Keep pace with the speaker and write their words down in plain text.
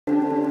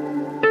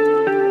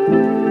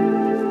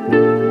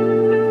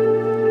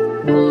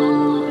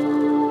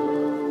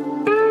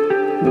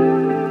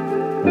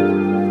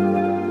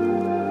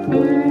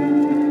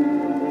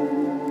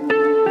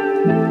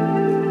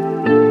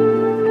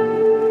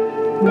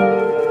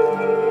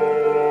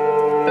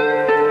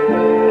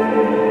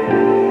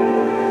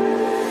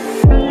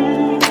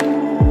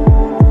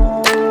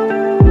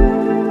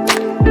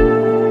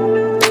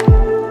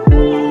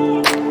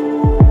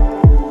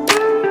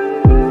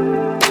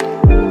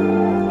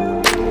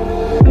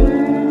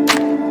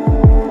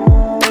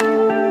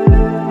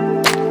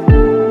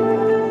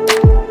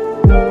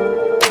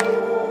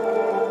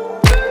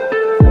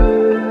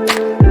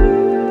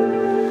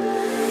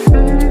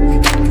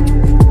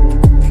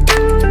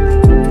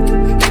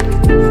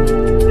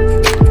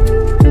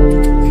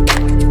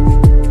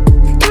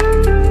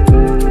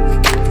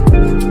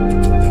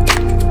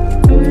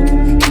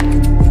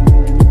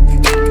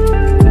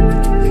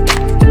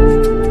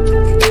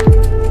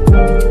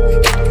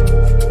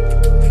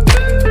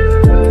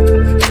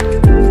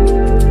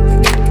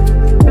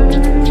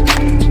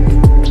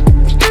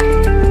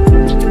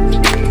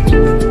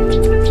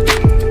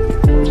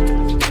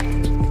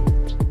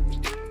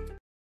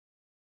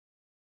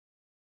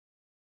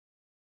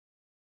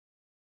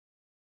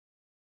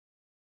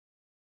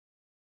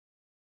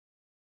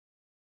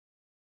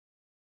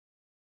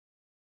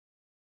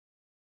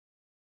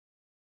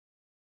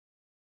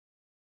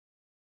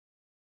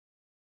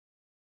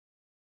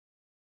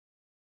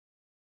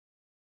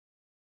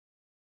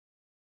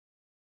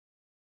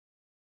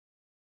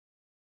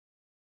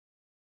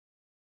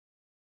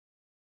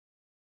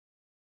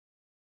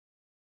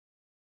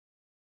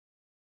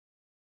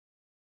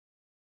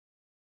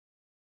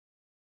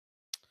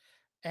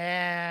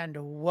and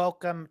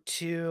welcome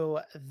to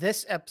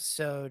this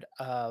episode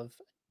of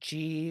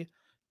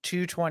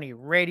G220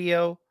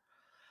 Radio.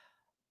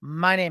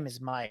 My name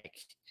is Mike,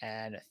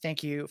 and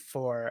thank you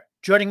for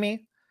joining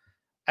me.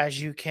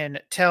 As you can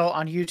tell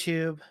on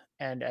YouTube,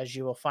 and as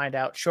you will find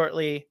out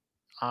shortly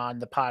on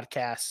the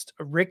podcast,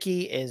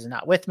 Ricky is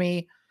not with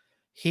me.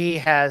 He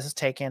has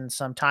taken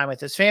some time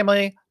with his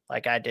family,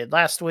 like I did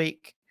last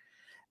week.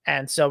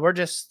 And so we're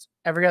just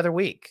every other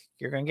week.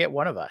 You're going to get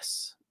one of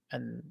us.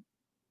 And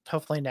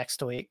hopefully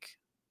next week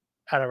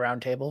at a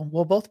round table,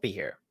 we'll both be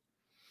here.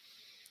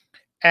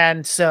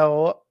 And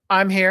so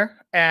I'm here,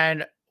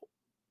 and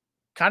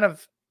kind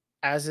of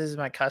as is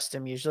my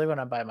custom, usually when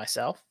I'm by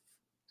myself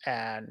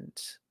and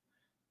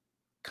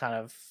kind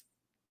of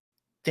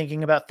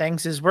thinking about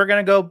things, is we're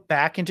going to go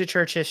back into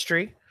church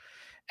history,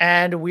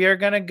 and we are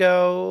going to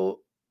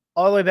go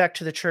all the way back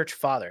to the church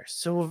fathers.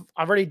 So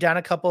I've already done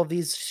a couple of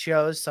these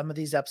shows, some of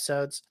these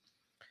episodes.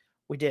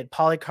 We did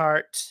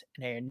Polycarp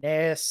and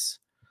Irenaeus.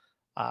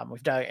 I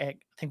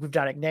think we've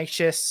done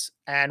Ignatius,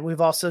 and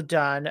we've also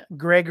done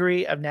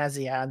Gregory of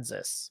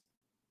Nazianzus.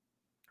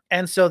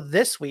 And so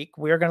this week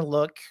we're going to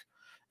look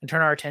and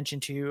turn our attention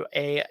to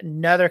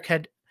another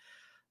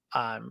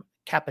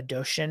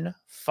Cappadocian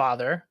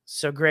father.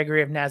 So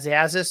Gregory of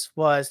Nazianzus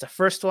was the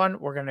first one.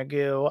 We're going to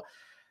go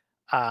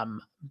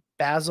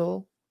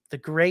Basil the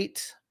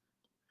Great.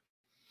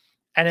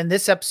 And in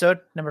this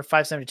episode, number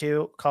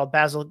 572, called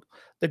Basil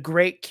the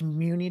Great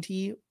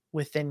Community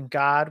Within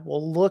God,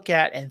 we'll look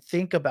at and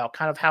think about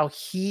kind of how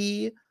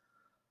he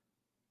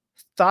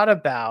thought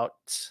about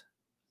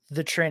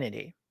the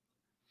Trinity.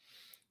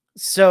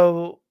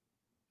 So,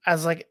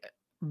 as like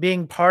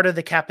being part of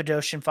the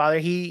Cappadocian Father,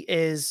 he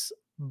is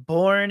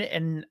born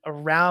in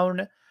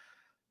around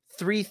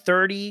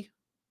 330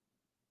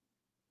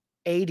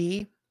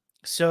 AD.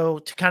 So,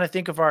 to kind of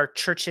think of our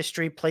church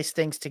history, place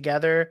things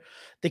together,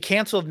 the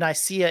Council of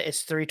Nicaea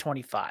is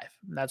 325.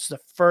 That's the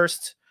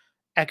first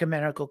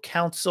ecumenical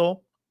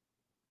council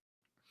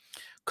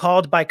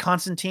called by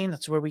Constantine.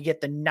 That's where we get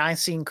the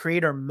Nicene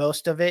Creed, or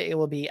most of it. It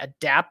will be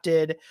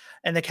adapted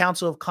in the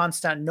Council of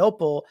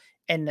Constantinople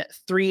in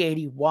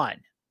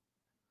 381,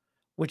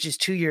 which is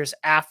 2 years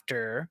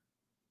after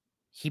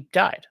he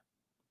died.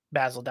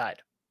 Basil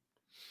died.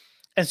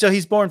 And so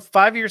he's born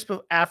 5 years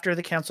after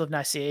the Council of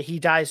Nicaea. He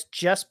dies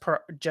just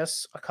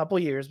a couple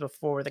years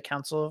before the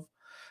Council of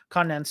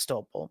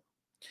Constantinople.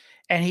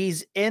 And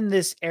he's in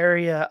this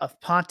area of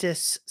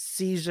Pontus,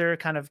 Caesar,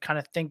 kind of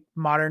think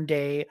modern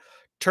day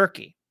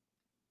Turkey.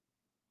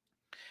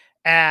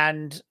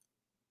 And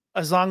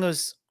as long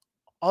as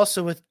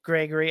also with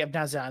Gregory of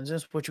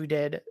Nazianzus, which we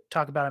did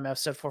talk about in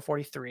episode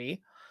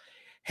 443,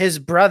 his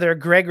brother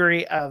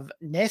Gregory of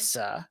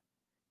Nyssa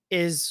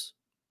is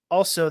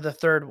also the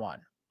third one.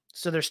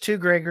 So there's two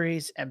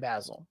Gregorys and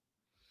Basil.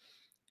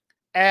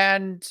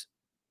 And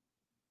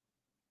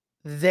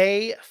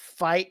they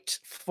fight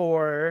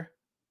for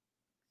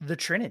the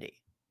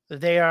Trinity.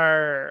 They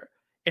are,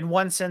 in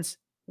one sense,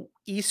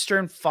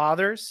 Eastern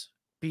fathers,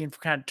 being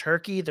from kind of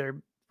Turkey.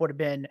 There would have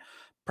been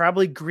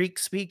probably Greek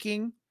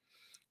speaking.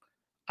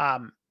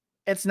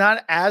 It's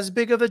not as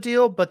big of a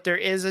deal, but there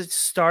is a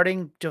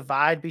starting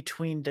divide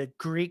between the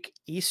Greek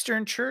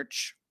Eastern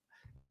Church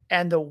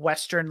and the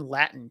Western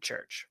Latin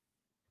Church.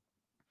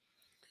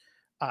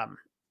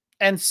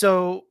 And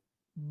so,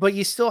 but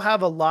you still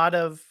have a lot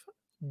of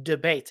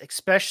debates,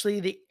 especially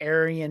the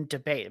Arian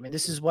debate. I mean,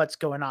 this is what's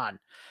going on.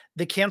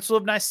 The Council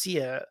of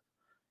Nicaea,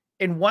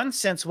 in one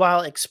sense,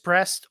 while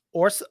expressed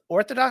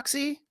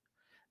orthodoxy,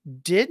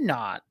 did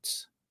not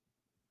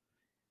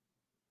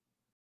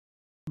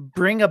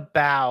bring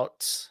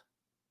about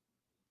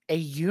a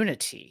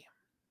unity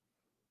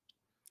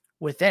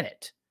within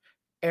it.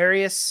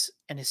 Arius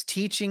and his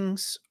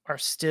teachings are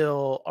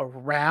still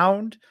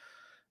around.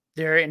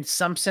 They're in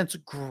some sense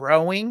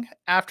growing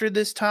after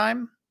this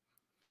time.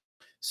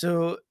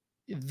 So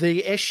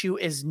the issue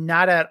is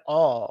not at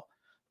all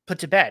put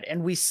to bed.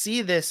 And we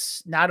see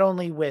this not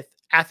only with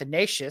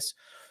Athanasius,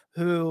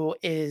 who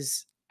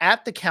is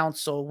at the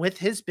council with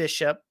his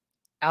bishop,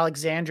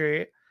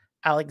 Alexander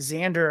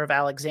of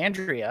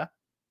Alexandria,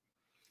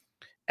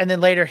 and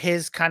then later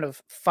his kind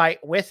of fight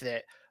with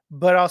it,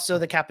 but also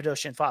the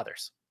Cappadocian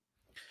Fathers.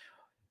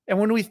 And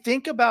when we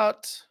think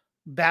about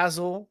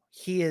Basil,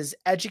 he is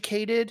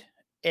educated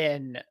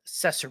in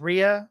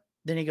Caesarea,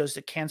 then he goes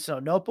to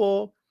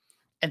Constantinople,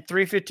 and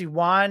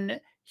 351,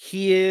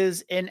 he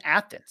is in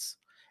Athens.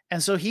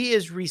 And so he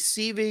is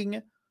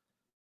receiving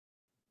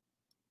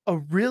a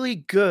really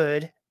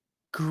good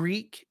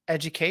Greek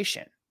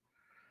education.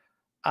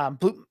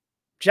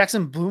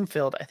 Jackson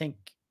Bloomfield, I think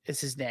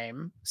is his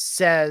name,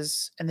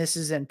 says, and this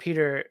is in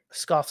Peter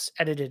Scoff's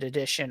edited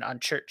edition on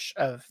Church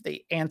of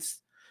the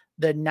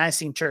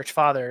Nicene Church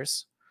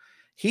Fathers,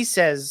 he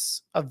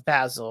says of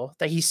Basil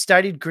that he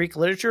studied Greek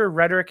literature,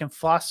 rhetoric, and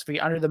philosophy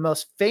under the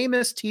most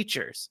famous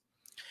teachers.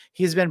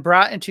 He has been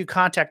brought into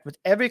contact with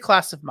every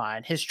class of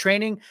mind. His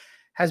training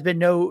has been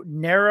no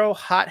narrow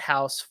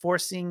hothouse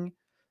forcing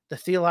the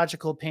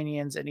theological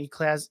opinions and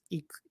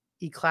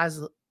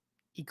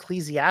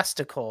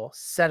ecclesiastical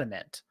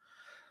sentiment.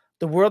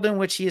 The world in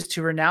which he is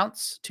to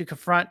renounce, to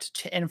confront,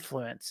 to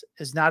influence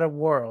is not a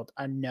world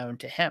unknown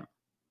to him.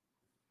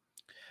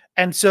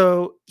 And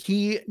so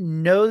he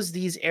knows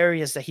these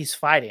areas that he's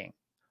fighting.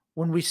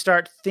 When we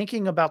start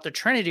thinking about the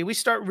Trinity, we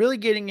start really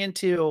getting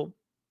into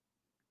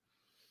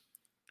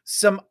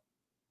some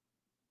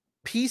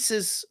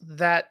pieces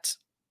that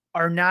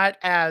are not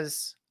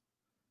as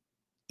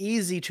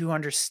easy to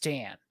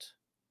understand.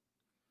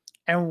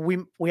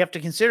 And we have to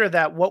consider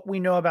that what we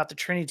know about the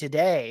Trinity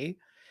today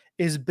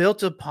is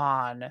built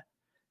upon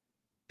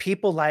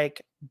people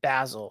like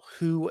Basil,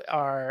 who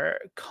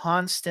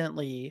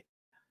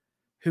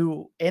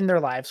in their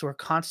lives were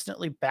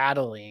constantly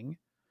battling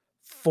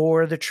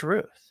for the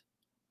truth.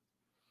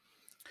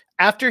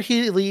 After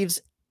he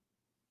leaves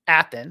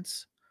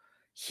Athens,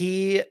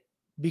 he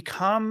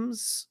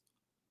becomes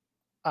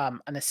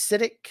an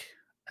ascetic,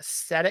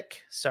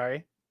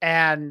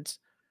 and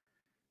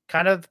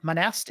kind of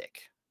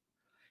monastic.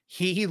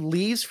 He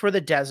leaves for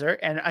the desert,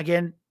 and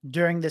again,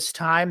 during this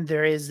time,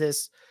 there is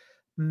this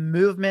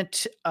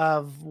movement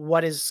of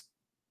what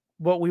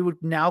we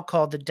would now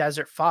call the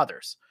Desert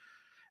Fathers.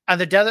 And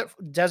the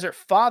desert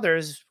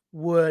fathers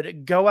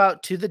would go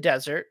out to the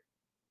desert,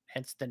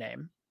 hence the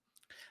name,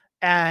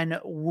 and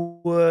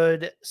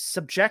would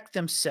subject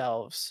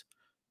themselves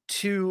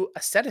to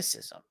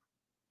asceticism,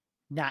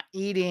 not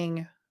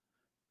eating,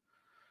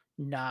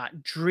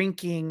 not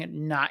drinking,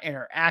 not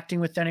interacting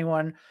with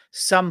anyone.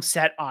 Some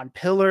sat on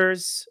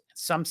pillars,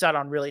 some sat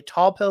on really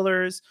tall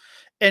pillars,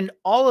 and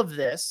all of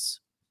this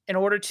in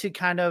order to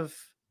kind of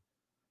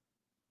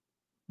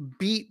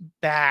beat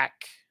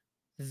back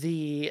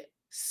the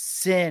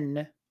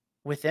sin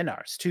within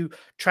us, to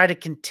try to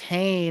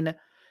contain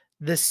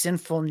the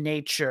sinful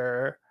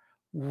nature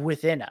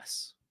within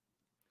us.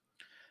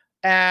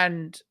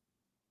 And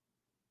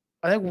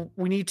I think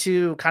we need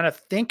to kind of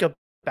think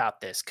about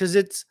this because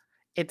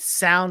it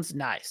sounds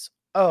nice.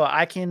 Oh,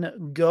 I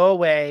can go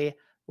away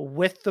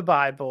with the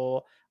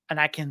Bible and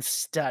I can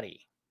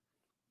study.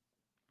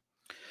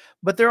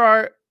 But there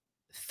are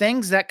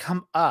things that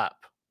come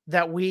up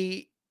that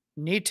we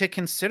need to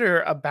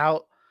consider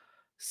about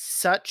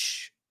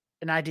such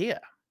an idea.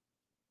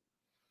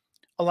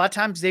 A lot of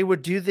times they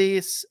would do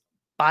this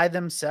by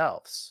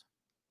themselves,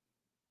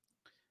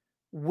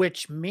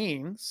 which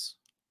means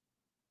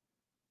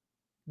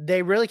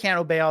they really can't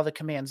obey all the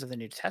commands of the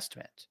New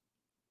Testament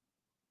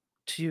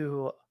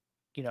to,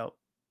 you know,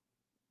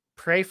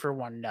 pray for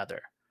one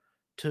another,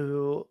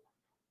 to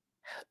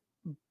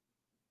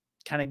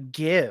kind of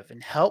give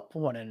and help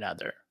one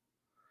another,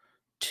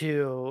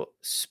 to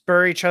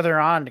spur each other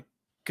on to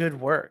good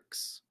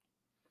works.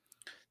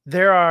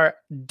 There are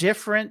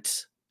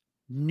different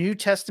New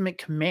Testament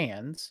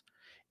commands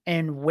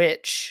in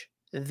which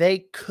they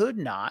could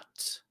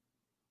not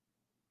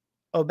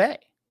obey.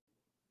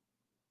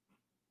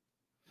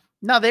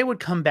 Now, they would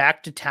come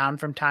back to town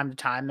from time to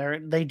time.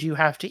 They do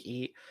have to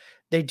eat.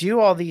 They do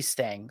all these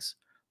things.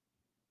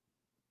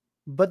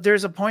 But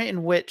there's a point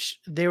in which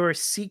they were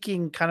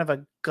seeking kind of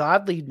a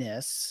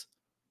godliness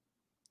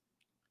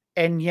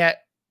and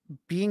yet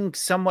being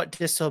somewhat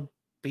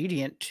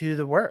disobedient to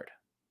the word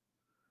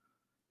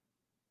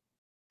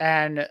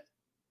and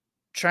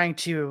trying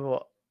to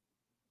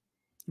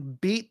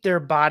beat their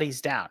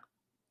bodies down.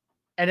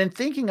 And in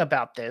thinking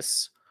about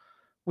this,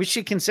 we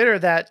should consider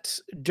that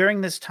during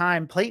this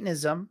time,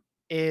 Platonism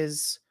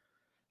is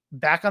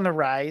back on the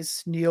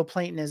rise.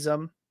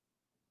 Neoplatonism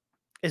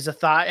is a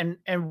thought,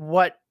 and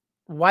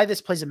why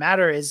this plays a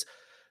matter is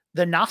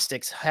the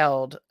Gnostics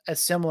held a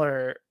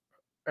similar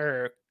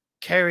or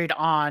carried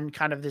on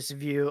kind of this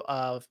view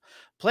of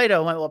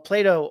Plato. Well,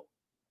 Plato,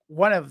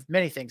 one of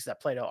many things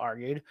that Plato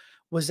argued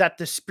was that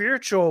the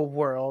spiritual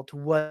world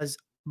was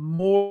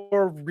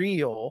more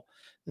real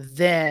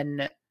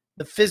than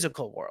the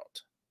physical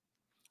world.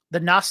 The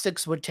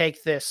Gnostics would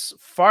take this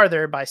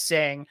farther by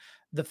saying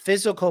the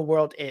physical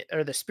world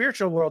or the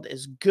spiritual world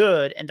is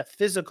good and the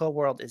physical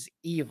world is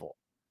evil.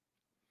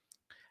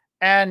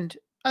 And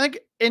I think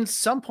in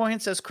some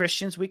points as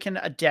Christians, we can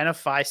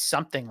identify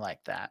something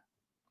like that.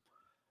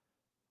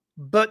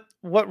 But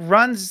what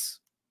runs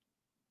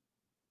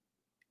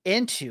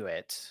into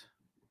it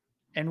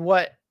and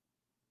what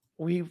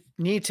we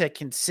need to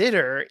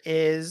consider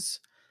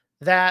is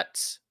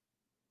that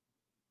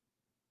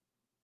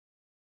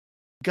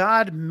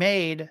God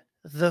made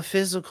the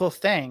physical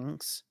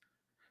things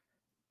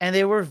and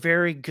they were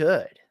very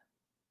good.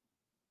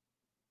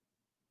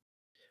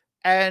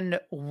 And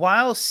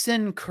while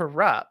sin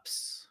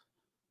corrupts,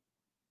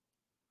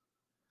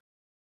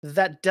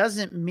 that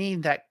doesn't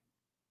mean that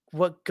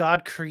what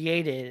God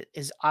created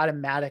is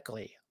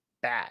automatically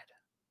bad.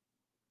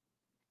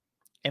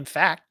 In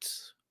fact,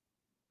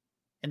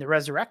 in the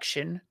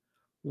resurrection,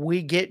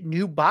 we get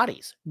new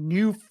bodies,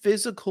 new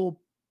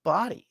physical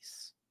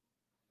bodies.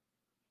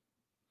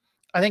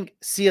 I think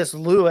C.S.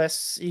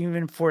 Lewis,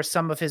 even for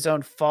some of his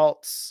own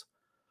faults,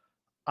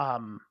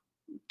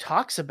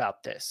 talks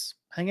about this.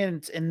 I think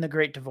it's in The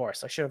Great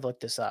Divorce. I should have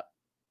looked this up.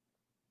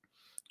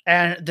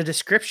 And the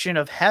description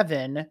of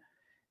heaven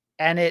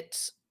and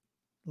it's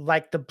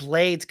like the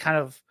blades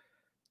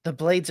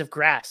of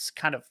grass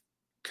kind of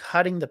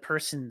cutting the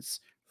person's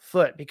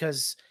foot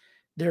because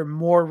they're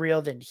more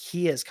real than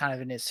he is kind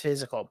of in his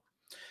physical.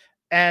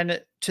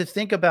 And to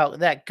think about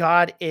that,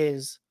 God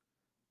is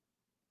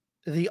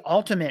the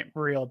ultimate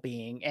real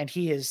being and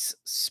he is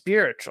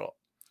spiritual.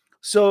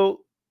 So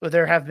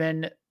there have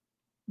been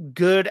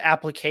good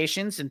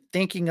applications in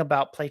thinking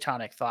about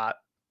Platonic thought.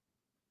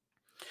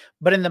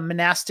 But in the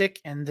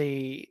monastic and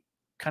the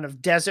kind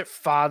of desert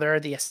father,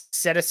 the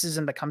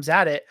asceticism that comes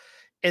at it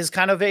is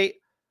kind of a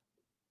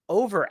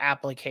over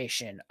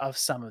application of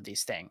some of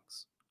these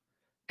things.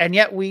 And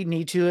yet we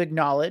need to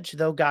acknowledge,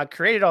 though God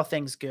created all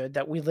things good,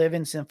 that we live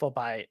in sinful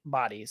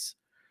bodies.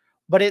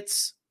 But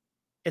it's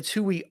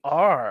who we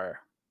are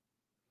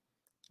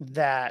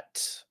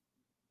that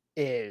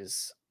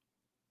is,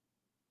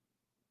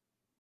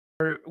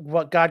 or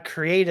what God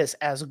created us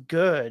as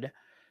good,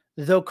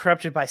 though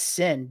corrupted by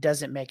sin,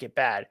 doesn't make it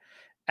bad.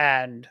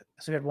 And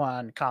it's a good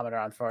one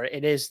commenter on for it.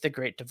 It is the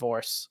great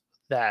divorce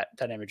that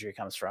that imagery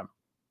comes from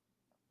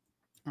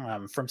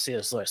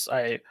C.S. Lewis.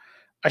 I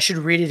should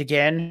read it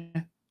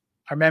again.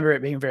 I remember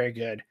it being very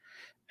good,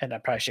 and I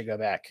probably should go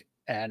back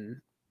and,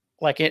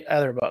 like it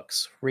other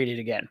books, read it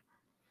again.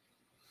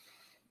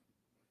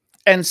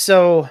 And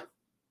so,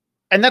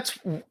 and that's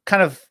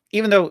kind of,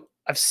 even though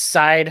I've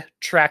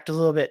sidetracked a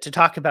little bit to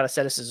talk about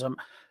asceticism,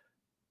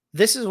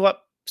 this is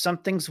what some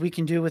things we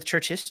can do with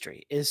church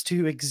history is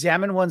to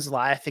examine one's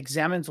life,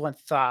 examine one's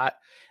thought,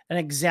 and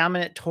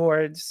examine it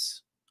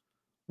towards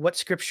what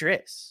scripture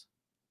is.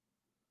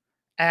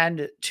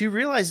 And to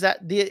realize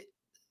that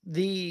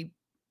the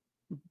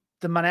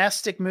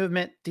monastic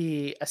movement,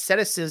 the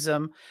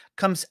asceticism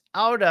comes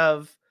out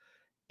of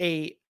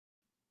a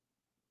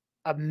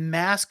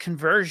mass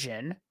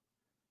conversion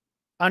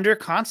under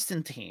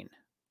Constantine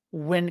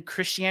when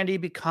Christianity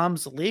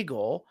becomes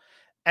legal.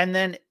 And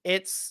then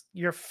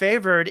you're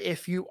favored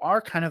if you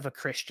are kind of a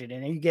Christian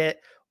and you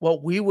get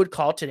what we would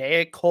call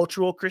today a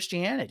cultural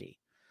Christianity.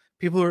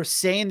 People who are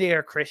saying they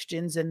are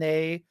Christians and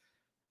they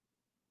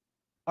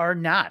are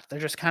not. They're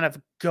just kind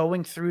of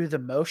going through the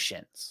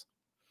motions.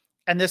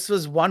 And this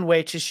was one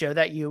way to show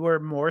that you were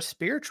more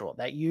spiritual,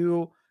 that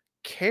you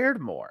cared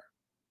more.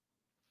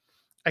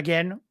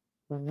 Again,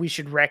 we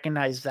should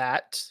recognize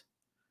that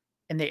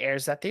in the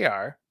errors that they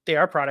are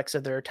products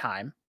of their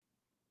time.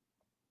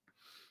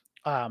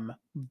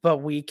 But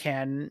we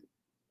can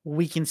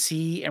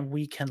see and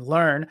we can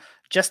learn,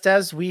 just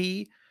as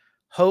we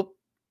hope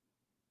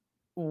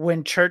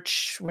when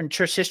church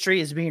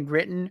history is being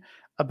written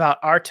about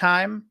our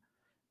time,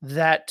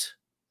 that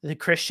the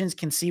Christians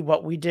can see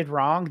what we did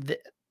wrong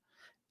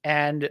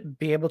and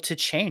be able to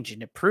change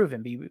and improve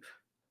and be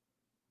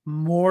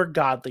more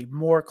godly,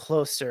 more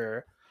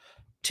closer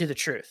to the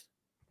truth.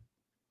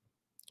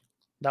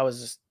 That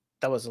was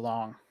a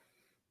long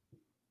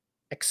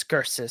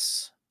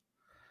excursus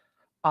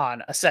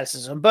on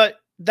asceticism, but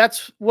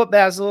that's what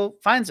Basil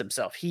finds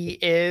himself. He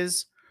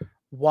is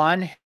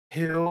one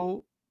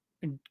who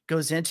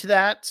goes into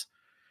that,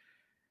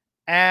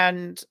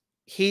 and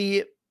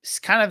he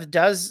kind of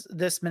does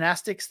this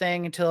monastics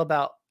thing until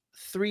about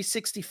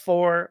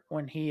 364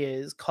 when he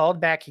is called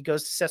back. He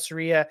goes to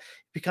Caesarea,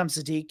 becomes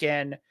a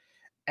deacon,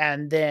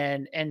 and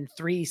then in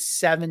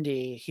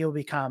 370 he'll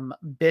become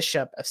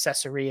bishop of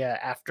Caesarea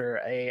after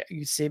a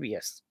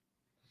Eusebius.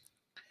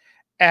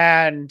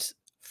 And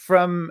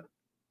from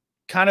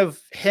kind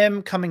of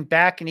him coming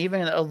back, and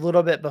even a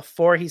little bit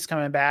before he's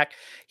coming back,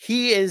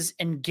 he is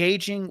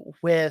engaging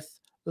with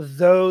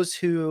those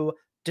who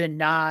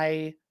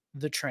deny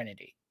the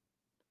Trinity.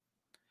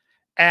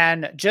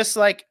 And just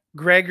like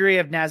Gregory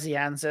of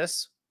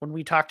Nazianzus, when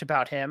we talked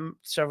about him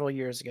several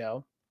years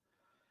ago,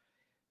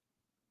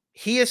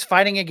 he is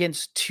fighting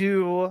against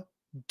two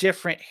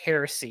different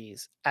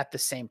heresies at the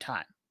same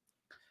time.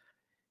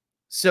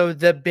 So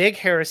the big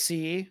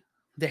heresy,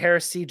 the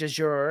heresy du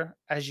jour,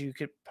 as you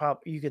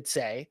could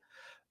say,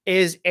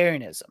 is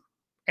Arianism.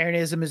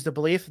 Arianism is the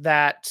belief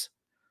that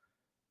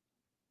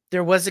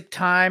there was a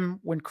time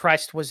when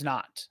Christ was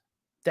not,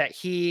 that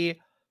he,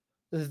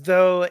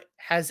 though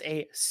has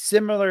a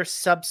similar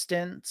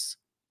substance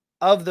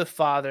of the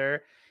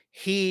Father,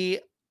 he,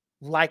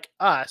 like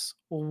us,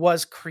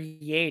 was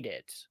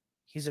created.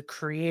 He's a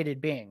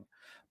created being.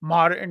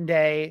 Modern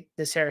day,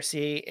 this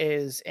heresy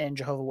is in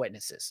Jehovah's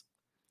Witnesses.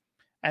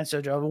 And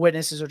so Jehovah's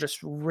Witnesses are just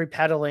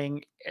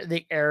repealing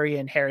the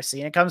Arian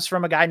heresy. And it comes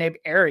from a guy named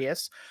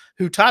Arius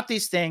who taught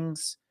these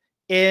things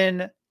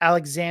in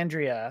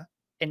Alexandria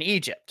in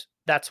Egypt.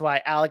 That's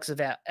why Alex of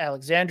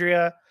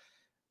Alexandria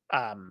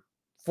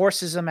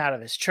forces him out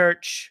of his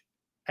church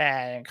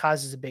and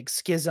causes a big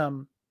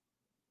schism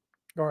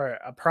or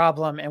a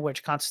problem in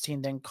which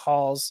Constantine then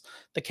calls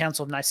the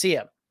Council of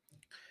Nicaea.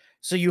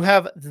 So you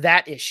have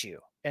that issue,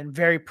 and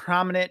very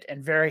prominent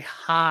and very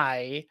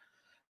high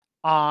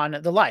on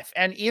the life.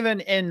 And even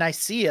in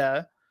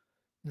Nicaea,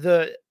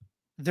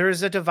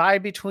 there's a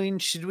divide between,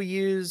 should we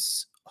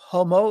use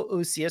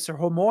homoousios or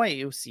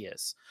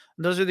homoiousios?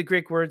 And those are the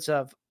Greek words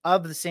of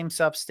the same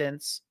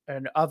substance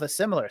and of a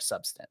similar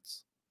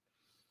substance.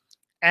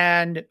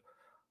 And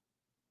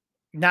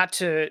not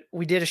to,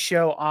 we did a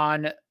show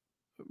on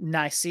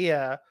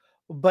Nicaea,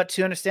 but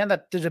to understand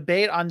that the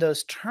debate on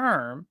those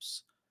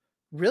terms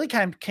really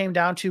kind of came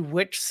down to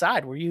which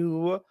side were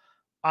you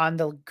on,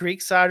 the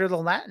Greek side or the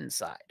Latin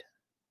side?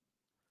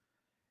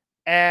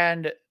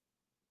 And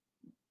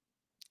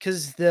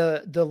because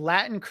the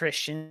Latin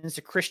Christians,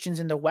 the Christians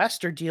in the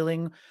West, are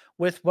dealing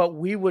with what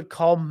we would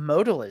call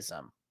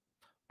modalism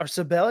or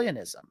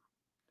Sabellianism.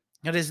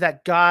 It is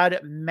that God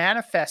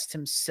manifests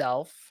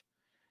himself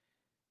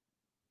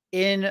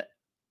in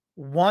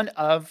one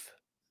of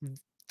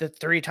the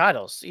three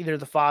titles, either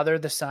the Father,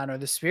 the Son, or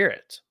the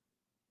Spirit.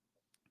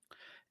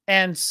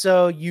 And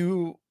so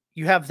you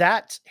have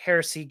that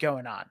heresy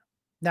going on.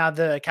 Now,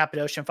 the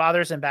Cappadocian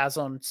Fathers and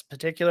Basil in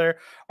particular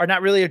are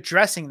not really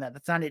addressing that.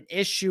 That's not an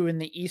issue in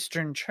the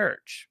Eastern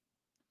Church.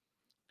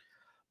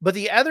 But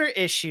the other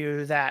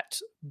issue that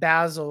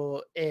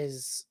Basil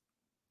is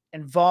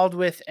involved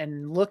with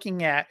and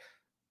looking at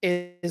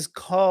is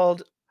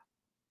called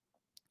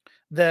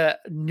the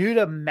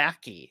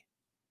Pneumatomachi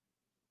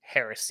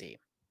heresy.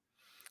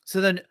 So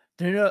the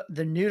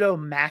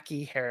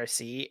Pneumatomachi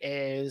heresy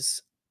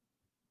is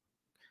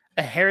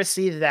a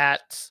heresy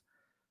that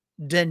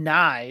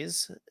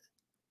denies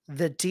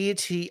the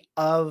deity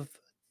of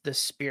the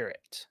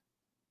Spirit.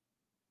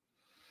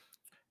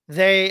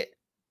 They,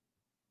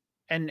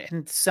 and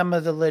in some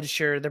of the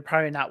literature, they're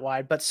probably not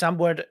wide, but some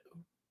would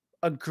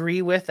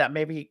agree with that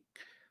maybe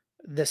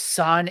the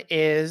Son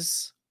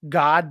is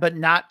God, but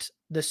not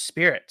the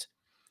Spirit.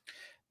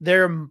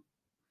 They're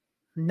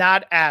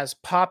not as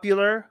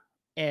popular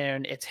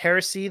in its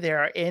heresy. They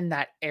are in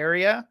that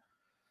area.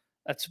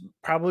 That's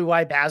probably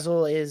why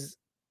Basil is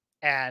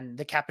and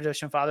the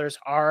Cappadocian Fathers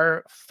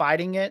are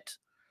fighting it.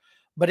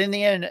 But in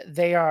the end,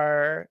 they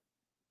are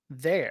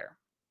there.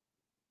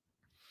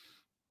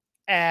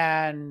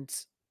 And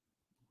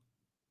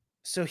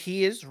so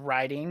he is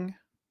writing,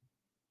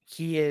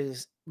 he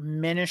is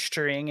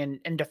ministering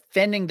and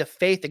defending the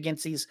faith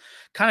against these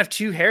kind of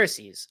two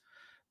heresies,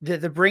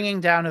 the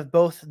bringing down of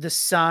both the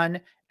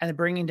Son and the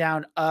bringing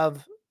down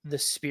of the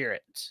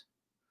Spirit,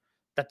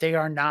 that they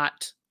are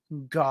not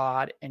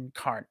God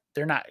incarnate.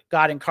 They're not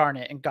God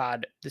incarnate and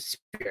God the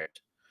Spirit,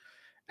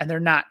 and they're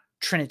not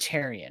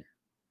Trinitarian.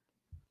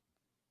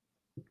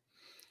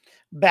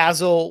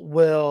 Basil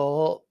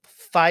will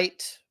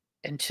fight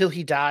until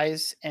he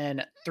dies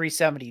in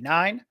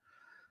 379.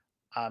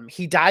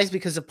 He dies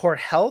because of poor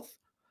health.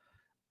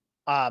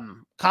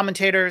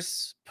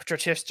 Commentators,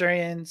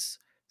 patricians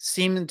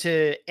seem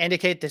to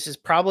indicate this is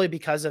probably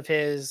because of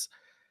his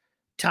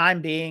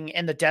time being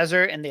in the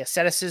desert and the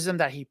asceticism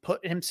that he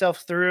put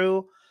himself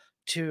through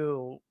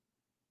to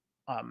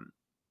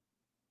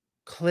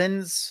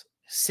cleanse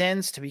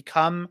sins, to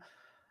become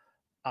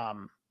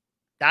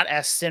not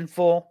as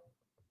sinful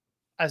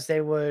as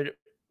they were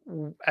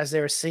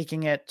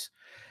seeking it.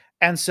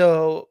 And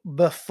so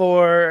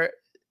before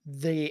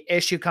the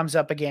issue comes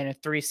up again in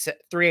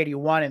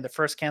 381 in the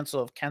First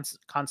Council of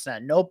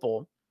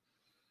Constantinople,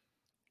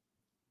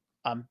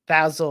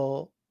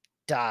 Basil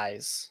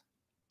dies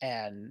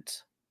and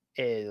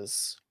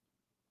is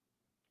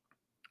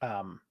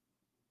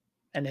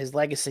and his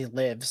legacy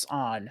lives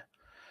on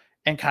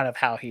and kind of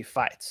how he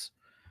fights.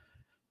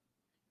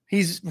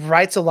 He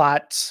writes a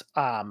lot.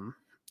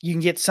 You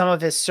can get some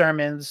of his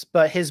sermons,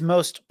 but his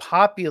most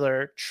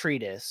popular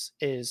treatise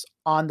is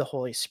on the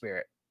Holy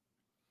Spirit.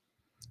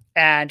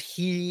 And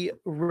he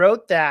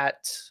wrote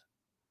that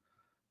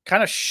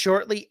kind of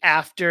shortly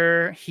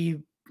after he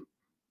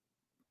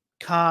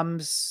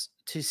comes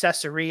to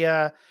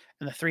Caesarea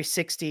in the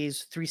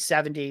 360s,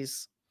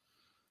 370s.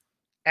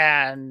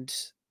 And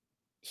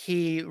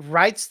he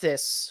writes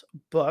this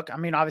book, I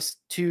mean, obviously,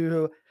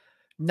 to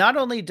not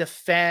only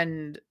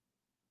defend,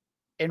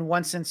 in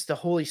one sense, the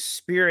Holy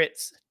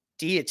Spirit's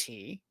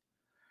deity,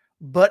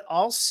 but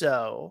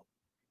also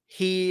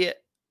he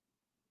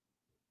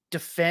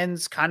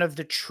defends kind of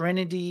the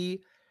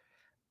Trinity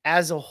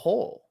as a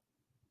whole.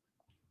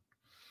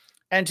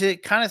 And to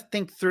kind of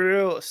think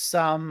through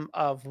some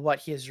of what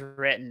he has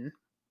written,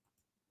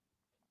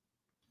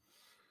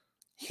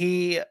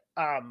 he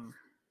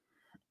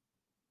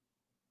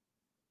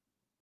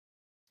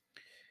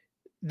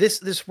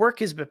this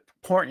work is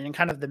important, and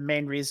kind of the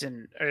main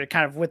reason, or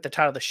kind of with the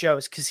title of the show,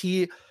 is because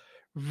he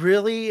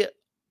really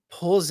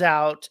pulls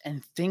out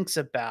and thinks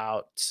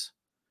about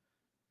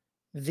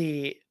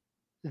the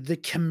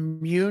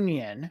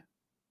communion,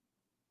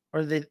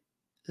 or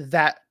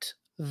that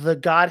the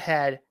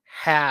Godhead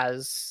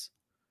has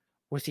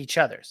with each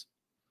others.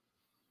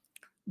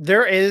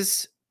 There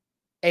is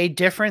a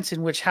difference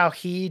in which how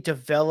he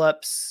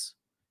develops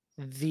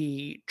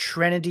the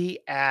Trinity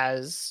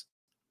as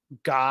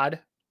God,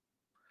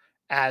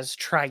 as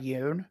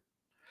triune,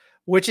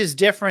 which is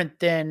different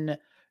than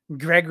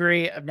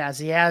Gregory of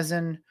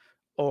Nazianzen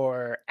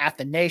or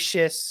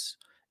Athanasius,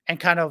 and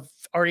kind of,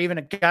 or even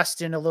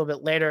Augustine a little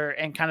bit later,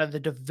 and kind of the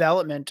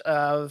development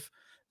of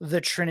the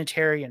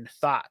Trinitarian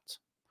thought.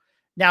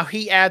 Now,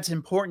 he adds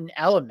important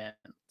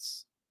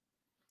elements,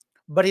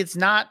 but it's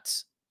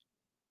not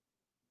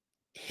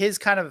his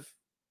kind of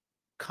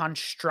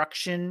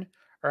construction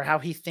or how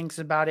he thinks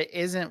about it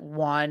isn't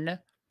one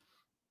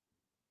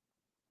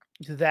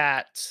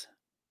that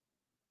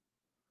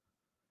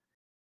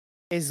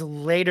is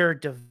later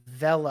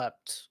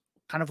developed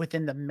kind of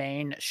within the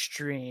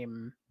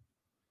mainstream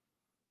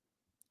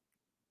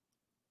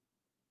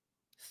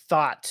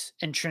thought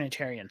and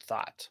Trinitarian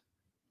thought.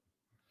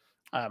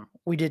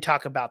 We did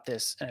talk about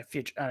this in a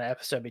future an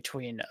episode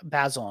between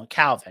Basil and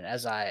Calvin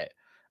as I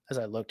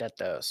looked at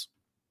those.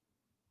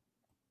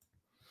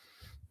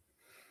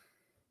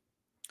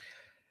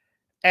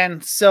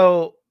 And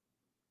so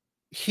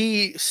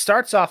he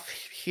starts off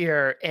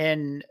here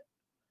in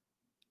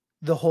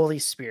the Holy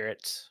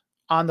Spirit,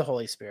 on the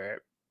Holy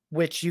Spirit,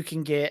 which you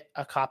can get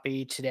a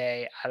copy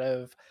today out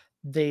of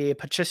the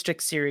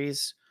Patristic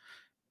series.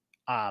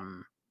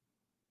 Um,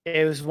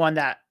 it was one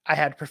that I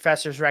had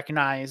professors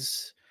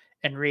recognize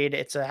and read.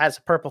 Has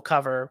a purple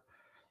cover.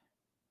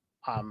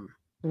 Um,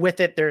 with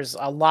it, there's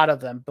a lot of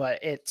them,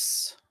 but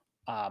it's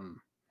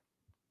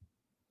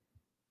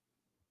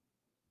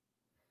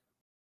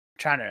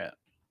trying to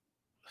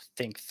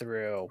think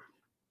through.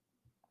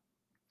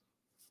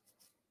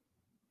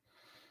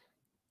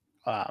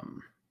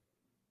 Um,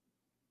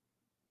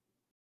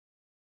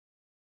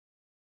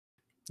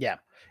 yeah,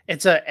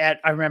 I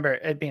remember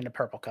it being a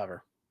purple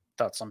cover.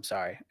 Thoughts. I'm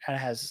sorry, and it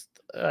has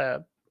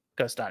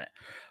Ghost on it,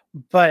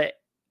 but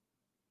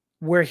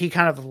where he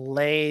kind of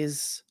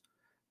lays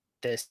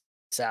this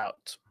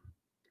out.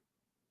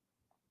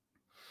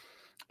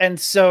 And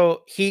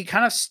so he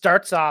kind of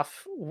starts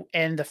off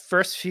in the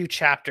first few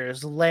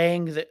chapters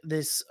laying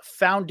this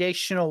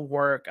foundational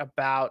work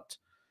about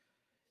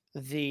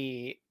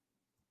the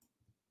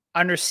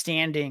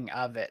understanding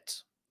of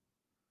it.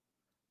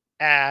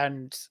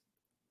 And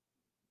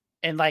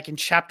like in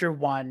chapter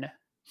 1,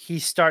 he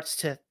starts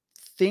to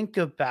think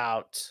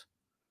about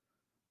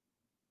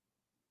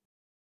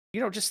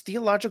just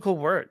theological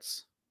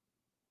words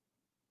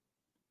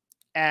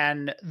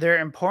and their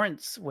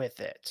importance with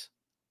it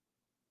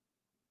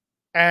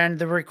and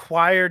the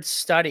required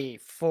study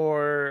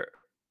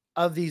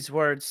of these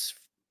words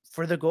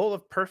for the goal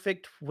of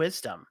perfect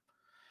wisdom.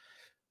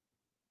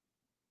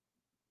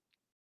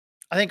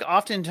 I think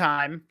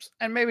oftentimes,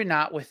 and maybe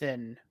not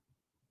within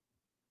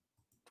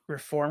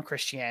Reformed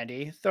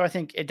Christianity, though I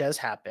think it does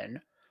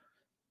happen,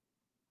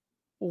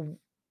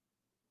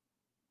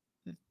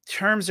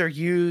 terms are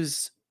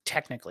used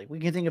technically. We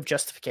can think of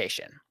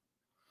justification.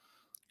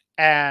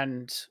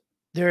 And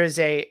there is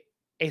a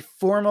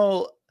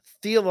formal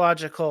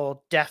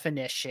theological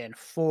definition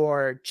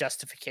for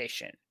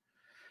justification.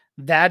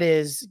 That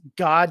is,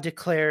 God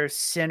declares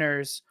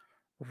sinners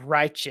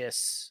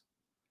righteous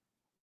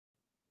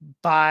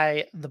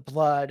by the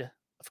blood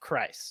of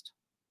Christ.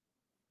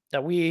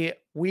 That we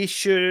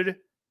should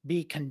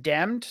be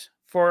condemned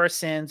for our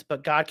sins,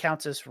 but God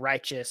counts us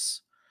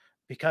righteous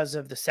because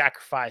of the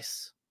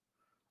sacrifice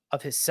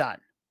of his son.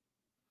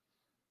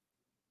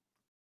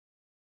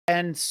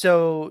 And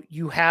so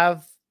you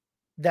have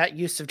that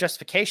use of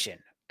justification,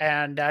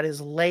 and that is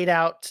laid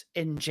out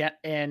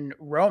in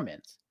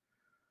Romans.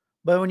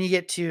 But when you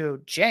get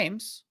to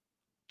James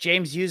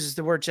uses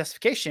the word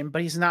justification,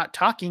 but he's not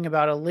talking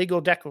about a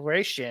legal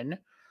declaration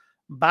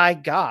by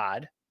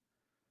God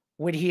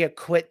when he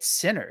acquits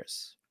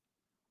sinners,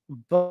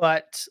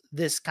 but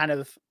this kind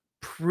of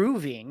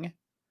proving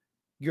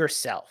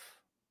yourself,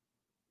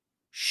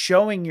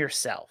 showing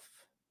yourself.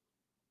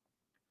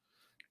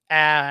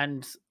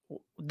 And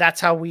that's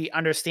how we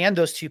understand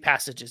those two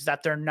passages,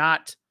 that they're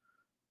not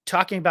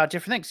talking about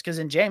different things. Because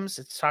in James,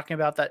 it's talking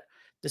about that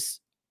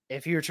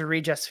if you were to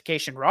read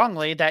justification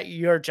wrongly, that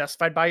you're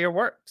justified by your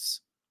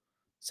works.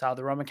 That's how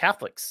the Roman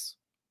Catholics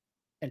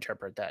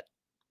interpret that.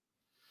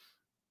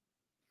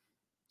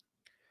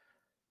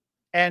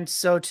 And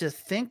so to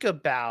think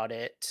about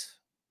it,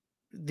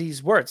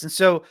 these words. And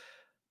so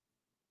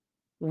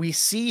we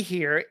see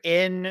here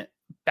in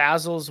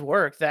Basil's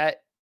work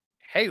that,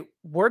 hey,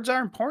 words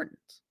are important.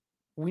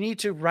 We need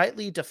to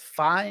rightly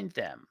define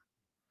them.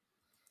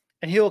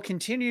 And he'll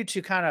continue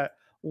to kind of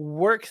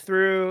work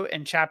through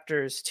in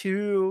chapters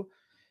 2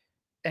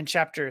 and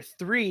chapter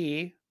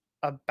 3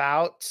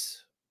 about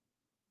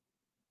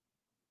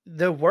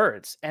the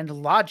words and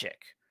logic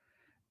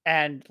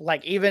and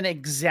like even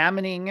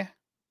examining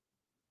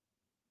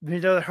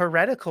the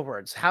heretical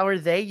words. How are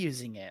they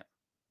using it?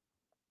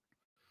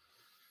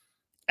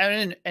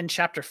 And in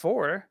chapter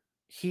 4,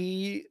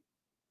 he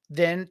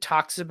then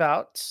talks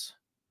about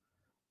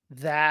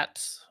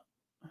that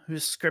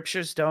whose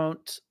scriptures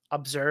don't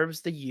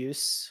observe the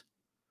use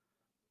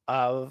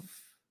of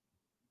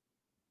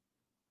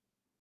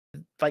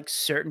like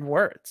certain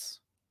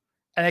words,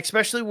 and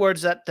especially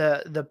words that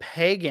the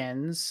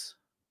pagans,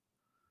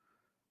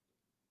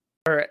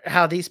 or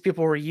how these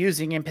people were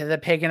using in the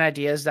pagan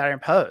ideas that are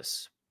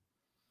imposed.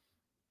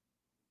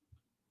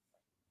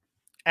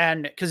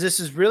 And because this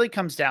is really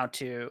comes down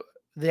to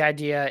the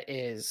idea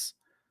is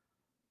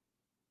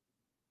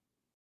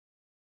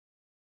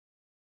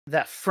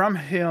that from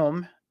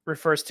whom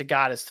refers to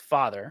God as the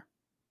Father,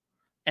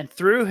 and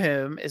through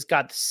whom is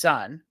God the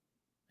Son,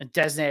 a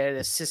designated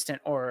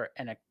assistant or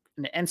an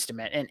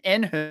instrument, and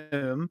in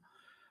whom,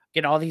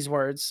 again, all these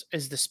words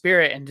is the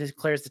Spirit and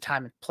declares the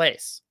time and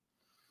place.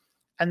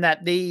 And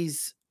that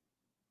these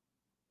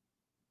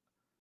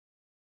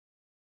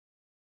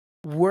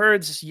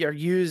words are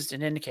used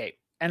and indicate.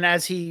 And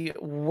as he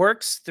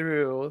works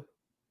through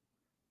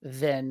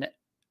then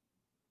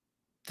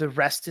the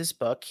rest of his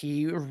book,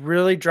 he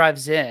really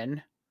drives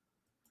in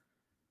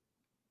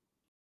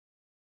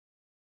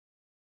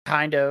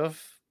kind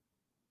of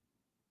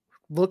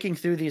looking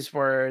through these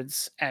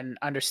words and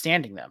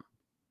understanding them.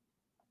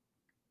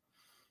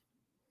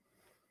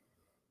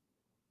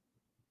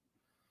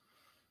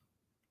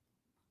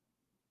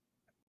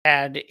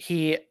 And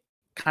he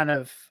kind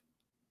of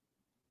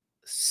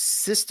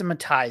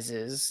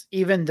systematizes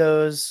even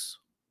those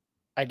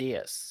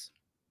ideas.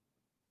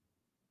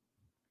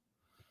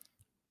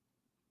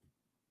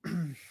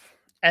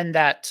 And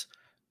that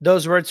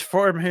those words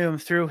from whom,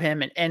 through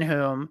him, and in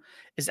whom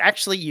is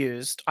actually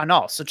used on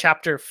all. So,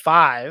 chapter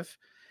 5,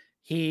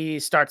 he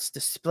starts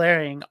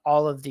displaying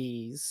all of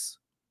these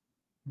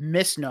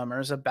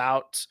misnomers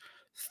about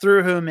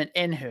through whom and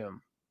in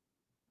whom,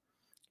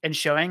 and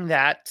showing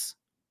that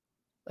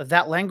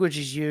that language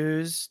is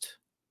used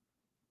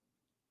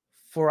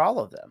for all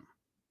of them.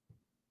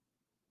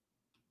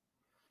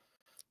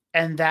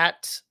 And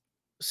that,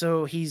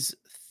 so he's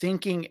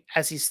thinking,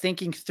 as he's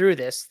thinking through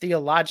this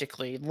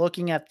theologically,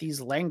 looking at these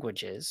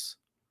languages,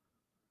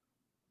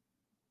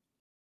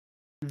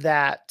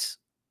 that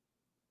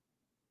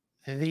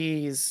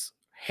these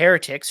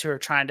heretics who are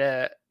trying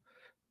to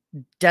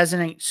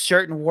designate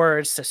certain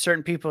words to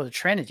certain people of the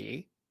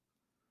Trinity,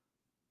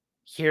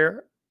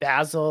 here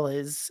Basil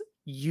is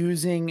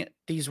using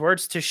these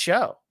words to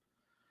show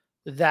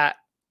that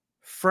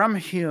from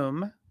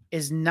whom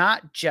is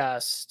not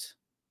just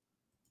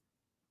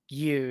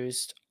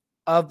used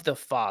of the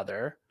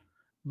Father,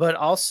 but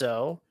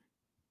also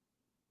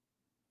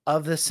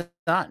of the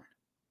Son,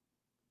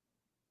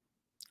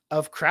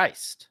 of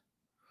Christ,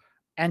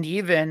 and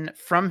even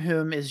from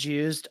whom is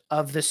used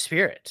of the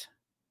Spirit.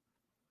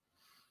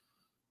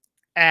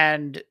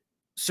 And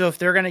so if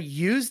they're going to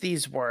use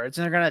these words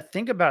and they're going to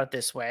think about it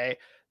this way,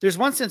 there's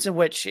one sense in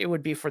which it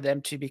would be for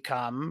them to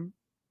become,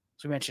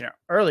 as we mentioned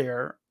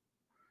earlier,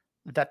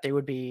 that they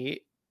would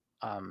be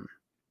um,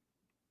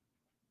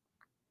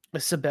 a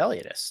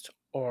Sabellianist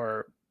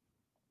or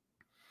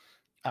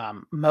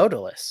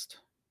modalist.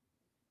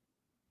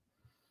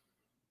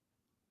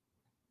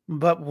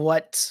 But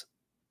what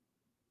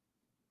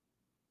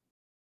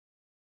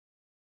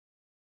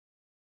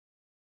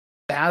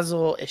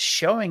Basil is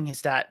showing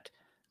is that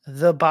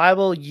the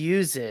Bible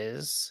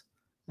uses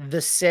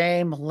the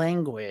same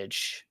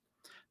language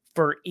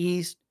for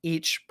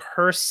each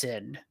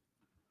person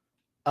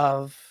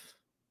of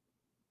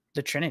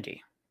the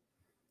Trinity.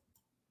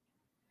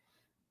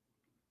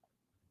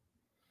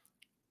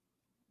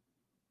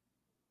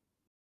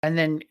 And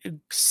then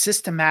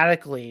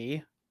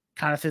systematically,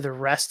 kind of through the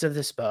rest of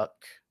this book,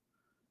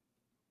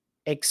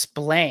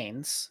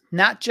 explains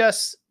not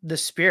just the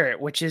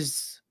Spirit, which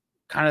is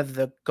kind of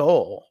the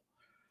goal,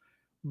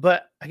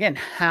 but again,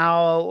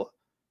 how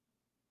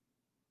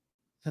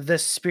the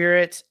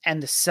Spirit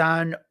and the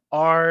Son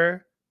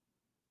are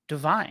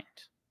divined.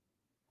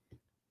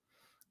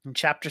 In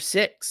chapter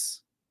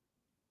 6,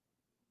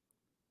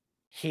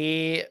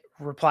 he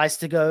replies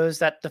to goes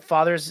that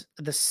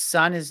the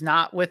Son is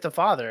not with the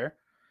Father,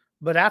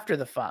 but after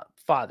the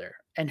Father,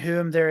 and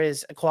whom there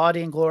is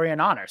equality and glory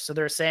and honor. So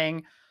they're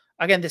saying,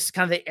 again, this is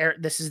kind of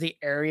this is the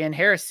Arian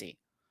heresy.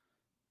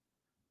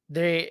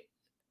 The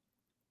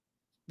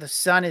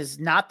Son is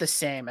not the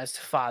same as the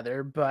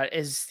Father, but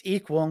is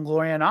equal in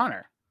glory and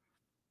honor.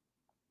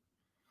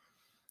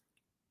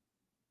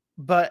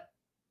 But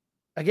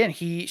again,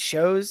 he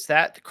shows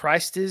that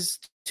Christ is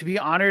to be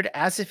honored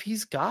as if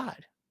he's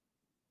God.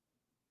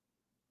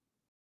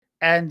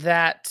 And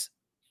that,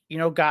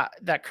 God,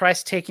 that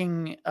Christ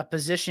taking a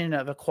position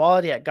of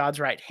equality at God's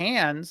right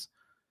hands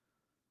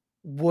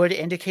would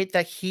indicate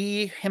that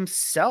he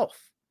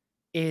himself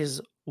is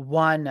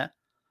one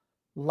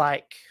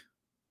like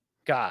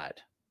God.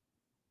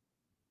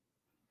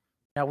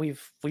 Now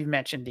we've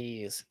mentioned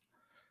these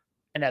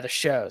in other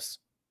shows.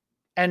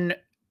 And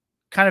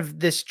kind of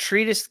this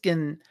treatise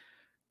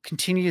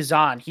continues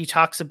on. He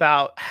talks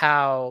about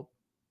how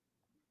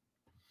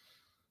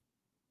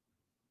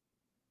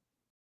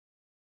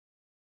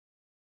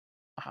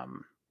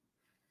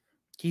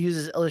he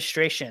uses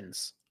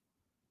illustrations,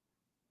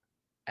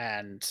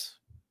 and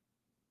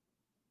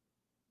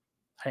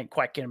I didn't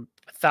quite get him.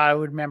 I thought I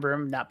would remember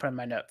him, not put in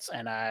my notes,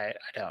 and I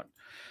don't.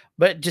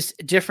 But just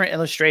different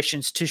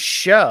illustrations to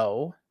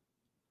show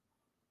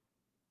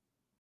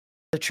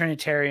the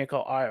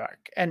Trinitarianical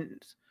arc,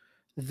 and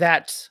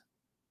that,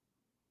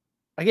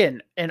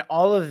 again, in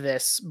all of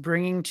this,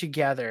 bringing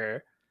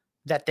together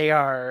that they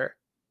are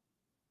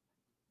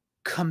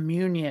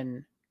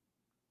communion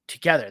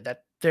together,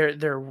 that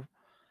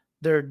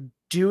they're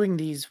doing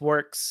these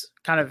works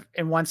kind of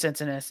in one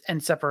sense in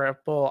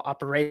inseparable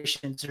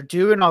operations. They're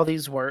doing all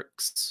these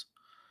works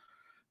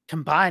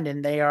combined,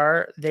 and they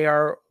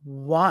are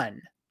one,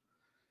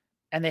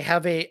 and they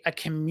have a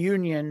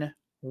communion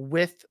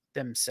with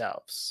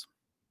themselves.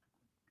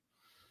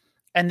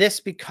 And this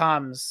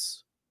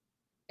becomes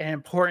an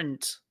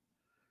important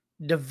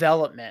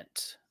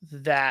development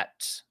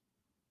that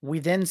we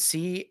then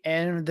see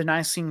in the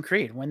Nicene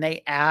Creed when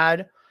they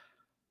add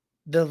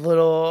the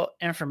little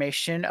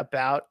information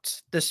about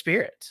the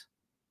Spirit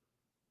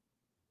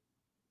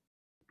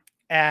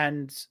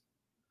and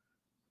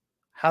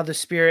how the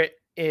Spirit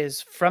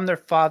is from their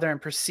Father and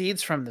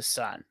proceeds from the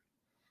Son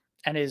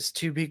and is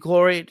to be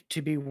gloried,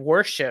 to be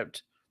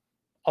worshiped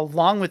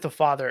along with the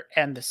Father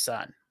and the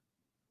Son.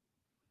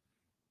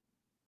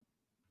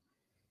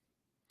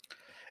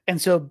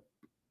 And so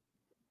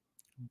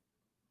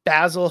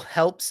Basil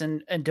helps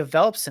and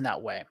develops in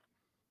that way.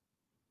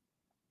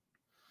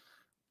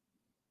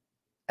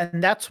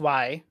 And that's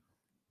why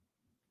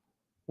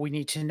we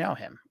need to know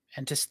him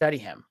and to study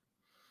him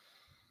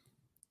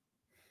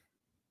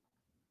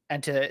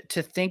and to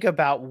think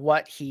about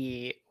what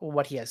he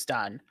has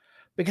done,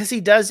 because he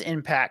does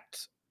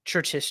impact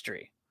church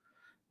history.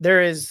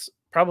 There's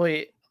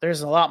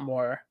a lot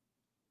more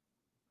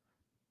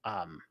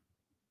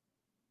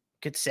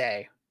could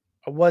say.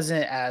 I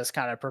wasn't as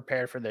kind of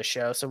prepared for this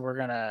show, so we're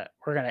gonna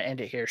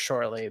end it here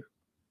shortly.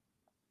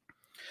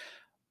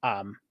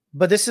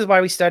 But this is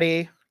why we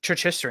study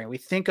church history. We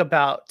think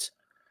about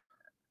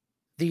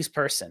these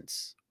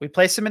persons. We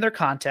place them in their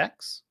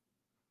context.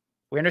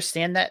 We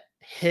understand that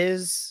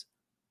his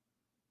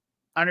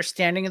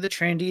understanding of the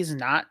Trinity is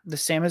not the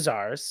same as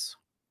ours.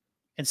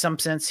 In some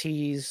sense,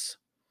 he's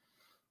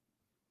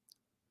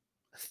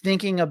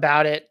thinking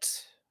about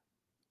it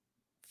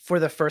for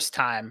the first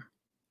time,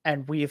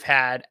 and we've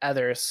had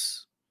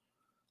others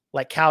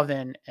like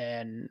Calvin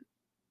and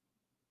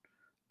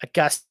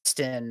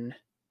Augustine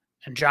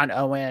and John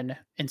Owen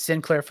and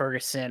Sinclair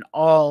Ferguson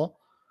all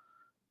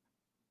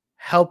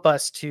help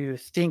us to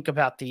think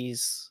about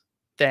these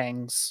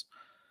things,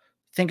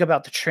 think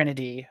about the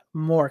Trinity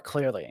more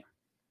clearly.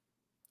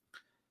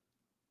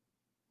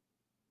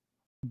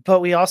 But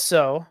we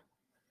also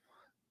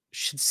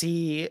should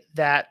see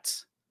that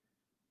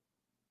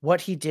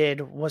what he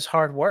did was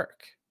hard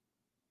work,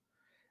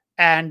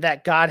 and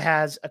that God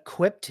has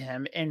equipped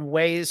him in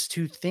ways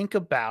to think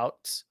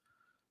about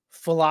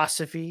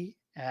philosophy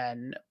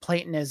and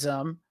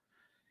Platonism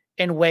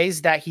in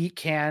ways that he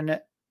can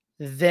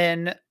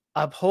then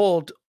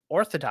uphold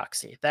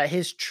orthodoxy, that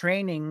his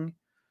training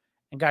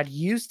and God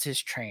used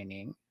his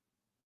training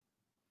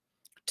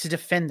to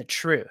defend the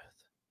truth.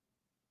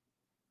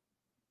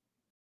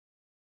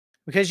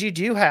 Because you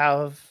do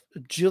have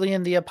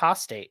Julian the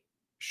Apostate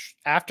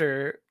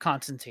after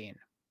Constantine.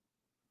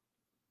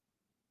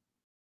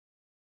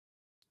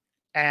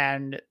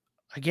 And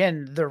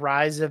again, the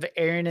rise of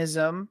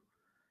Arianism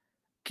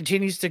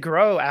continues to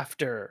grow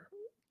after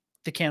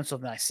the Council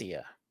of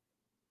Nicaea.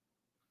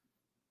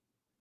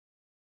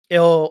 It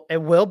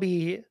will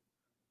be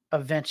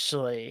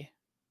eventually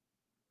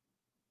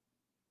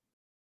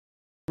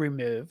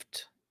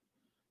removed.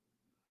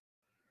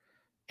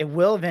 It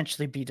will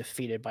eventually be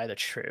defeated by the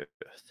truth.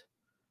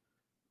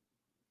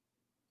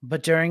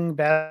 But during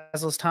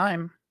Basil's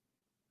time,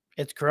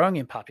 it's growing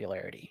in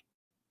popularity.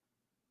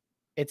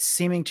 It's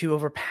seeming to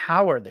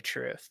overpower the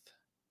truth.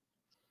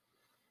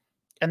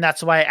 And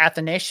that's why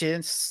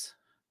Athanasius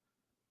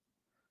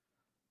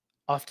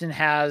often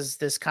has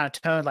this kind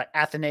of tone like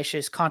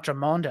Athanasius contra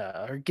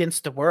monda, or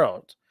against the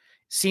world.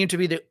 Seem to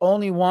be the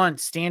only one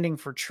standing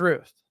for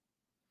truth,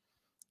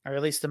 or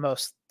at least the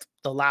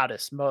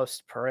loudest,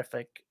 most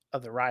prolific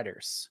of the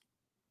writers.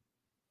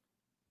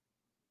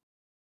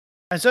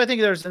 And so I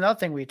think there's another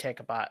thing we take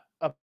about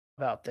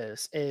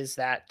this is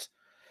that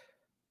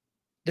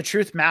the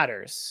truth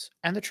matters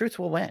and the truth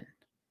will win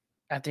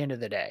at the end of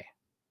the day.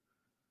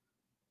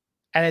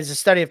 And it's a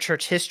study of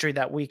church history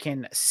that we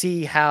can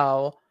see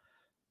how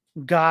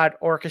God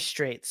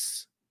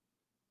orchestrates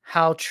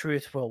how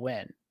truth will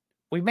win.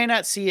 We may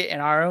not see it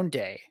in our own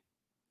day,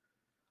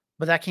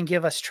 but that can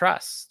give us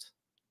trust.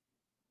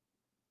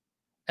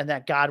 And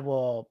that God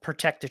will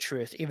protect the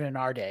truth even in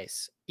our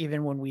days,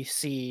 even when we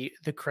see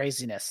the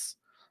craziness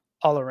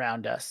all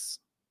around us.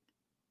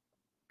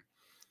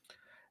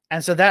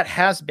 And so that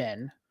has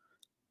been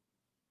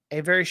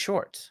a very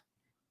short,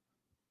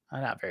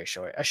 not very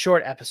short, a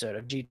short episode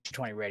of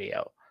G220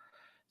 Radio.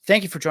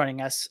 Thank you for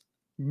joining us.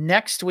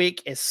 Next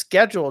week is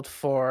scheduled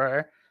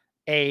for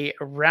a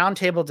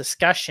roundtable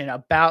discussion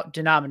about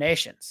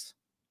denominations.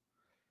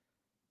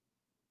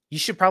 You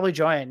should probably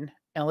join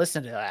and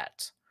listen to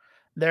that.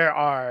 There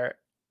are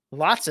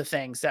lots of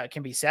things that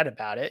can be said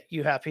about it.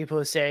 You have people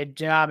who say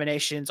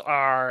denominations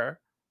are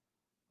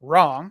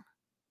wrong.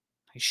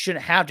 You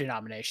shouldn't have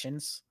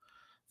denominations.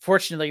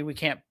 Fortunately, we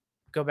can't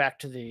go back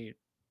to the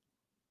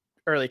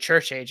early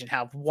church age and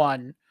have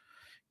one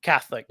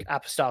Catholic,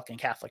 apostolic, and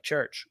Catholic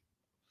church.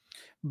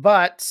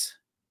 But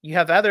you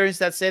have others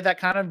that say that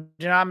kind of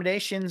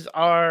denominations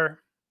are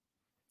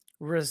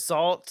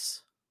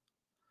results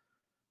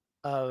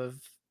of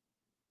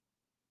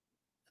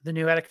the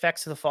noetic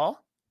effects of the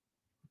fall.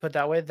 Put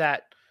that way,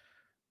 that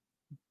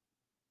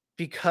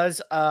because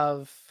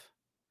of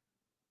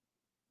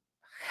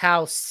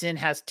how sin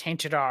has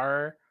tainted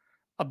our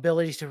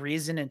ability to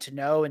reason and to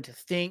know and to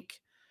think,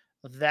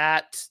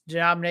 that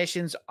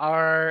denominations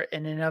are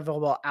an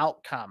inevitable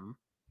outcome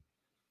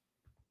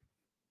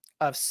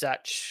of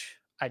such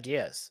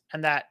ideas,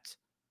 and that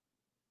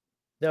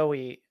though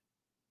we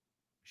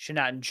should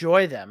not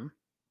enjoy them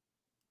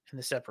in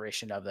the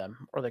separation of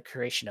them or the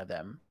creation of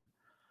them,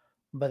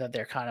 but that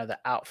they're kind of the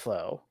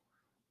outflow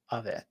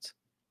of it.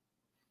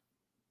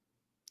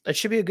 It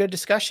should be a good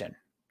discussion.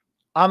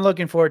 I'm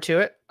looking forward to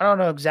it. I don't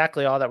know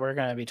exactly all that we're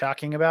going to be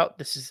talking about.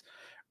 This is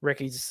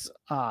Ricky's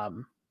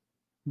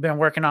been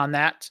working on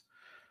that.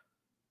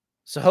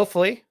 So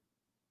hopefully,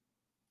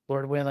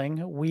 Lord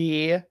willing,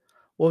 we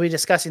will be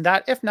discussing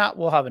that. If not,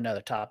 we'll have another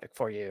topic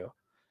for you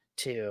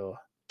to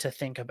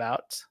think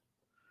about.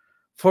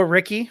 For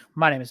Ricky,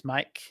 my name is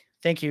Mike.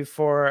 Thank you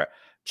for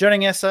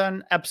joining us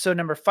on episode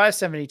number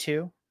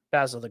 572,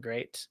 Basil the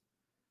Great.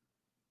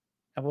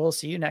 And we'll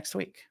see you next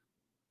week.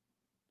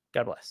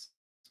 God bless.